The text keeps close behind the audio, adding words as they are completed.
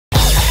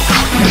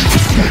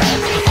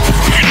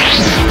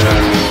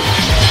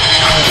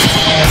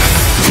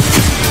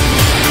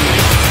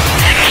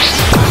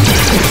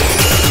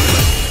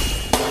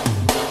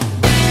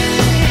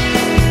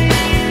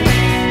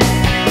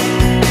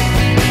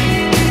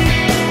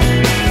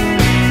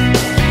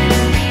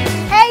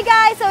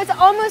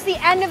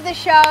end of the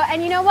show,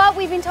 and you know what?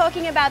 We've been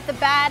talking about the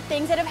bad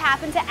things that have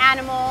happened to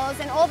animals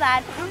and all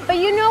that, but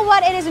you know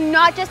what? It is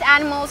not just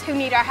animals who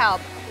need our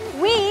help.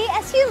 We,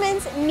 as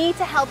humans, need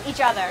to help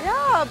each other.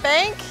 Yeah,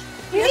 Bank.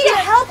 You need to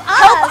help us.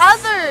 Help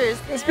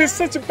others. It's been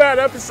such a bad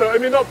episode. I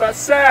mean, not bad,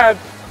 sad.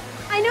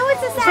 I know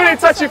it's a sad It's really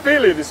episode,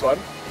 touchy-feely, this one.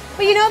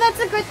 but you know that's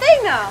a good thing,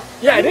 though.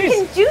 Yeah, it we is.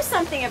 can do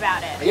something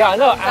about it. Yeah, I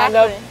know.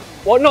 Exactly. And,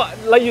 well, not,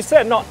 like you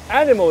said, not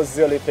animals is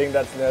the only thing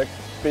that's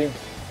being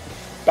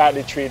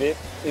badly treated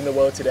in the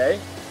world today.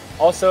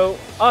 Also,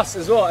 us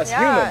as well, as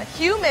humans.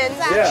 Humans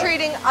Yeah.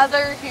 treating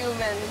other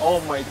humans. Oh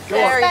my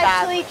God. Very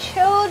Especially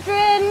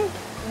children,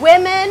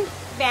 women,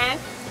 Van.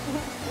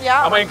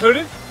 Yeah. Am I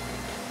included?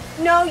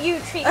 No, you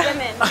treat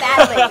women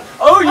badly.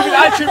 Oh,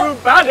 I treat women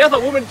badly? I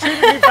thought women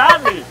treated me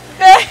badly.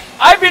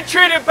 I've been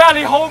treated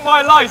badly all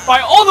my life by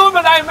all the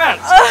women I met.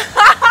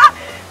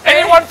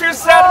 Anyone feel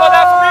sad about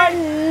that for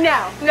me? No.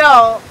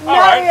 No. Not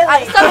right.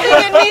 really.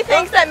 Something in me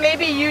thinks that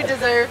maybe you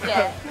deserved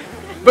it.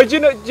 But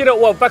you know,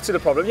 well, back to the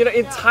problem. You know,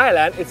 in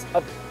Thailand, it's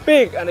a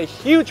big and a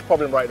huge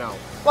problem right now.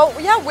 Well,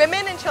 yeah,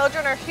 women and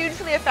children are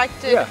hugely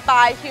affected Yeah.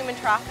 by human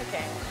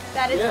trafficking.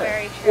 That is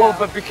very true. Well,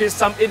 but because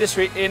some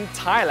industry in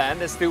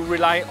Thailand is still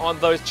relying on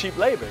those cheap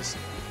labors.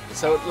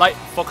 So like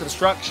for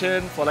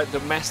construction, for like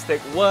domestic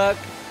work,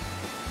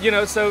 you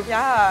know, so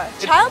Yeah.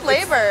 Child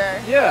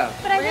labor. yeah.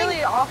 But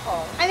Really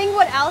awful. I think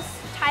what else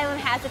Thailand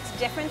has that's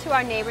different to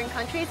our neighboring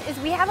countries is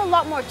we have a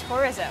lot more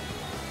tourism.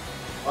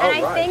 And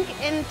I right.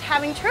 think in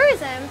having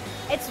tourism,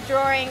 it's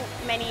drawing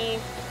many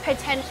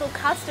potential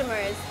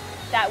customers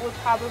that would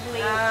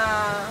probably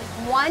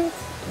want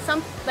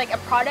a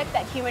product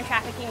that human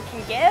trafficking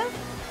can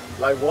give.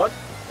 Like what?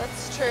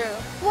 That's true.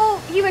 Well,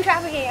 human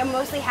trafficking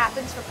mostly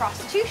happens for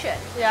prostitution.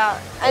 Yeah.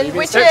 you And mean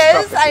which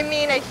sex is, I trafficking.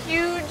 mean,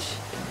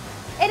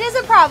 It is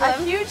a problem.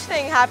 a huge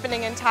thing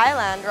happening in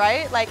Thailand,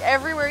 right? Like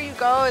everywhere you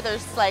go,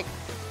 there's like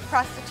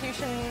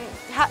prostitution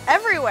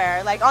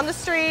everywhere, like on the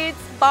streets,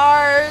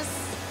 bars.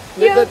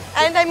 Yeah.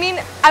 And I mean,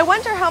 I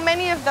wonder how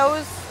many of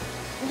those,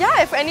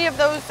 if any of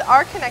those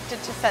are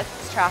connected to sex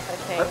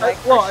trafficking. Like,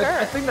 well, for sure.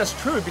 I think that's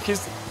true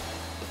because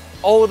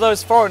all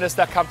those foreigners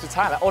that come to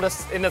Thailand, all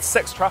this in the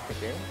sex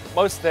trafficking,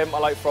 most of them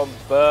are like from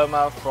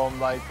Burma, from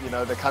like, you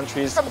know, the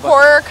countries. From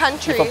poorer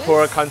countries. From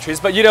poorer countries.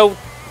 But you know,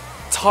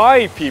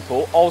 Thai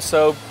people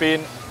also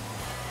been,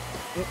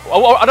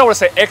 I don't want to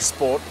say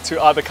export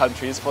to other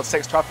countries for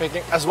sex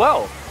trafficking as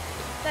well.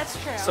 That's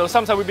true. So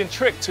sometimes we've been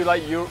tricked to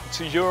like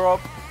to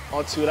Europe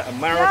or to like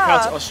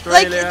America, to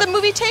Australia. Like the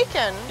movie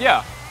Taken.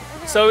 Yeah.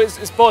 So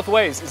it's both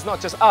ways. It's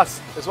not just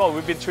us as well.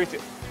 We've been treated.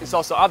 It's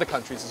also other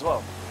countries as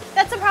well.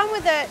 That's the problem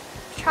with the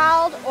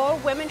child or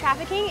women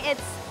trafficking.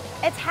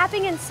 It's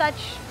happening in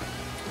such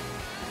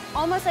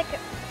almost like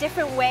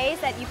different ways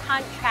that you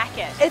can't track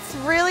it. It's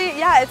really,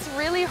 it's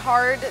really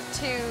hard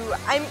to,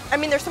 I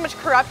mean, there's so much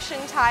corruption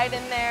tied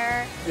in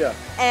there. Yeah.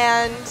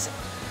 And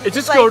It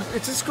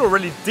just go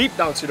really deep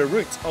down to the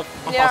roots of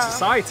our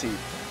society.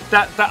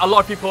 That a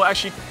lot of people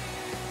actually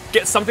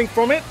get something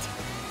from it.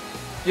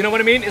 You know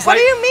what I mean? It's what like,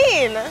 do you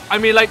mean? I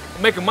mean, like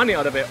making money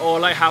out of it, or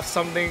like have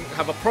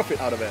a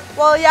profit out of it.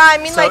 Well, yeah, I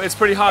mean, So like it's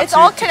pretty hard It's to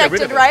all get rid of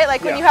connected, it. right?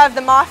 Like when Yeah. you have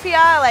the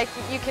mafia, like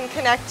you can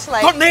connect,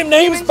 like. Don't name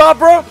names, even-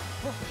 Barbara.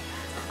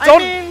 I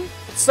Don't mean,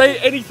 say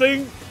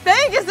anything.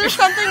 Bang, is there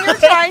something you're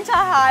trying to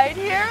hide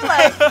here?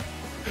 Like.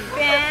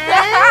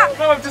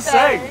 No, I'm just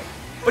saying.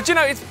 But you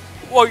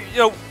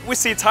know, we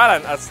see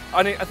Thailand as,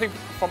 I think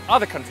from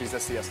other countries they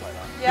see us like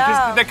that. Yeah.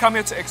 Because they come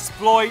here to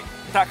exploit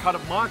that kind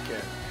of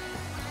market.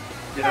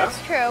 You know?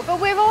 That's true, but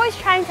we're always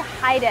trying to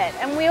hide it,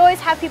 and we always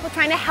have people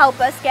trying to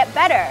help us get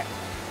better.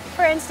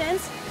 For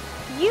instance,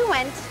 you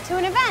went to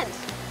an event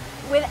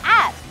with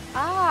AT.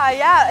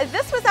 Yeah,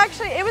 this was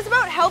actually, it was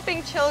about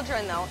helping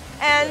children though,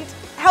 and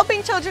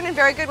helping children in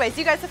very good ways.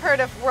 You guys have heard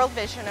of World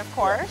Vision, of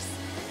course.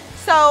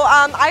 So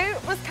I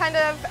was kind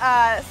of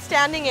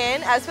standing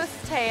in, as was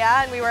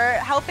Taya, and we were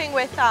helping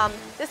with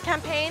this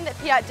campaign that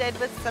Piat did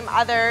with some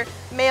other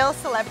male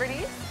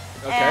celebrities.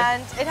 Okay.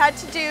 And it had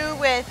to do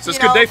with, So it's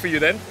a good day for you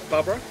then,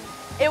 Barbara?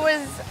 It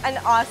was an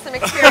awesome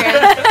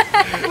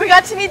experience. We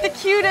got to meet the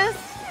cutest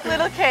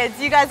little kids.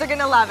 You guys are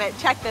gonna love it.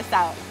 Check this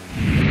out.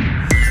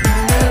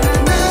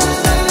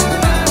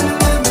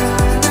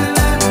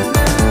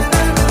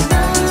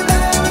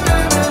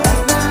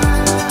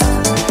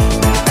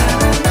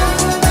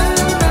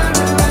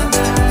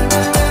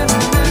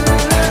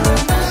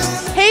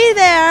 Hey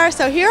there!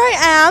 So here I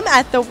am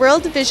at the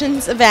World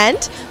Visions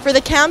event for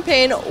the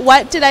campaign,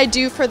 What Did I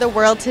Do for the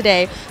World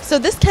Today? So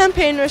this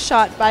campaign was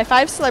shot by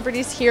 5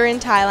 celebrities here in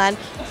Thailand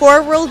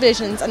for World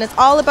Visions, and it's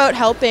all about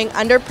helping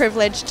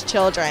underprivileged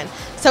children.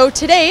 So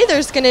today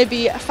there's going to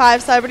be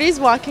 5 celebrities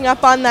walking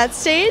up on that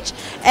stage,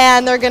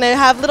 and they're going to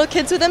have little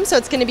kids with them. So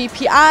it's going to be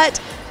Piat,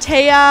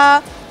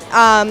 Taya,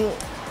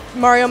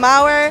 Mario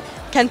Mauer,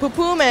 Ken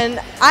Pupum, and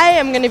I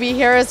am going to be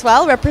here as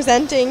well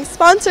representing,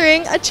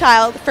 sponsoring a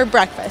child for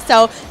breakfast.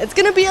 So it's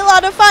going to be a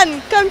lot of fun.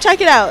 Come check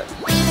it out.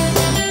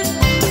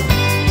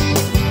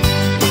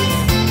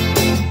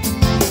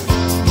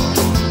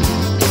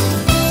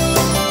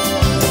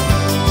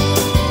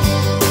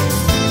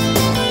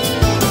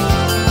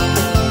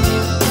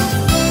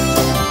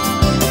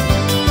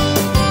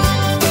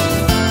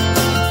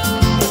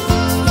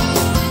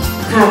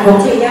 ค่ะของ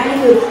เทย่านี่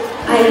คือ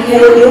I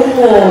help you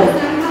home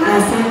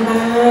สร้างบ้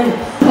าน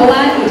เพราะว่า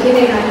อยู่ที่อเม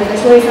ริกาเธอก็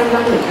ช่วยสร้างบ้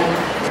านเหมือนกัน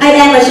I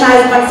am a child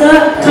sponsor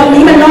คำ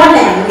นี้มันรอดแหล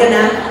มเหมือนกันน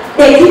ะเ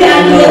ด็กที่ไปอั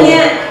นเลี้ยงเนี่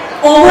ย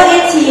over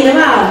 18หรือเ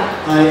ปล่า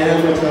I am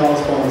a child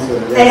sponsor.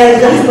 I am a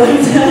child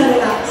sponsor นะ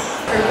คะ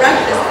For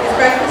breakfast, because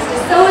breakfast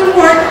is so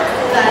important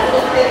that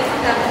little kids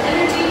have the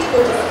energy to go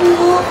to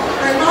school,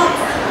 learn lots,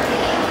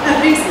 have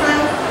big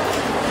smiles.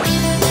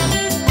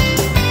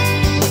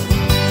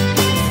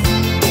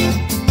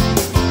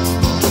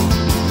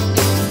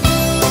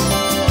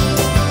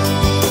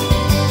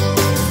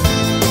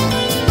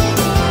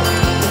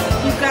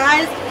 You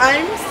guys,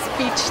 I'm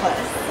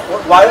speechless.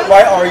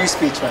 Why are you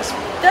speechless?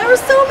 There were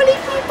so many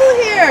people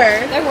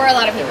here. There were a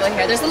lot of people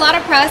here. There's a lot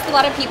of press, a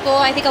lot of people.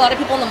 I think a lot of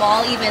people in the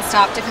mall even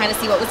stopped to kind of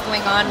see what was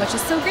going on, which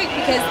is so great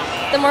because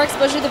the more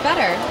exposure, the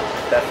better.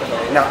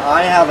 Definitely. Now,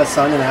 I have a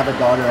son and I have a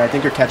daughter. I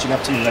think you're catching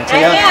up to you, right?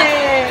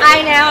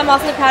 I know. I'm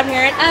also the proud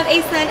parent of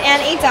a son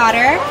and a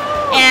daughter.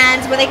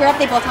 And when they grow up,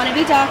 they both want to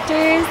be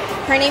doctors.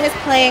 Her name is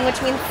Playing, which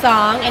means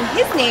song, and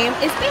his name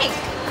is Bank.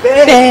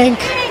 Bank!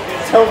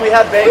 So we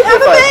have Bank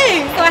with us.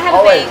 So I have a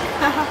Always. bank.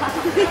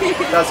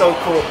 That's so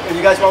cool. If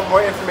you guys want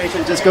more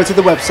information, just go to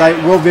the website,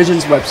 World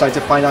Vision's website,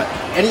 to find out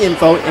any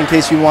info in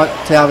case you want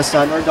to have a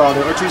son or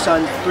daughter, or 2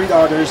 sons, 3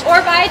 daughters.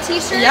 Or buy a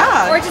t-shirt.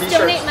 Yeah. Or just T-shirts.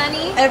 donate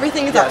money.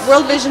 Everything is Yes. at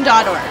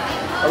worldvision.org.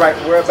 All right,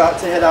 we're about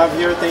to head out of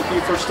here. Thank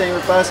you for staying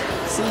with us.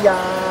 See ya.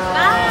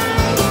 Bye.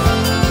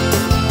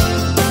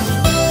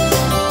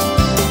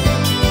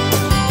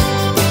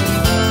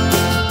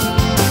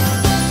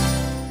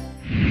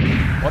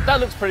 Well, that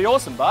looks pretty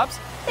awesome, Babs.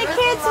 The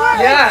kids were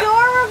Yeah.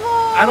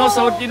 adorable. And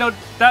also, you know,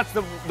 that's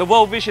the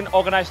World Vision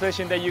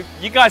organization that you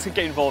guys can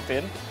get involved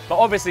in. But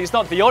obviously, it's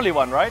not the only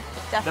one, right?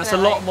 There's a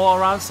lot more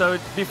around. So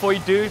before you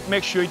do,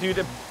 make sure you do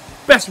the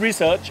best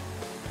research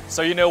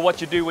so you know what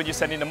you do when you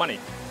send in the money.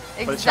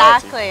 for the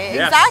charity. Exactly,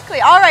 Yes.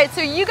 exactly. All right, so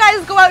you guys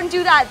go out and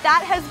do that.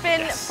 That has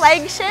been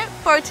Flagship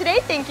for today.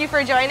 Thank you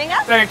for joining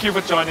us. Thank you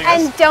for joining us.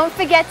 And don't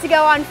forget to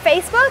go on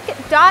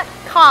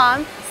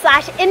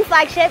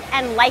facebook.com/inflagship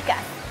and like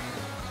us.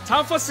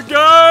 Time for us to go.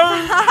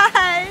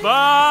 Bye.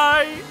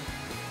 Bye.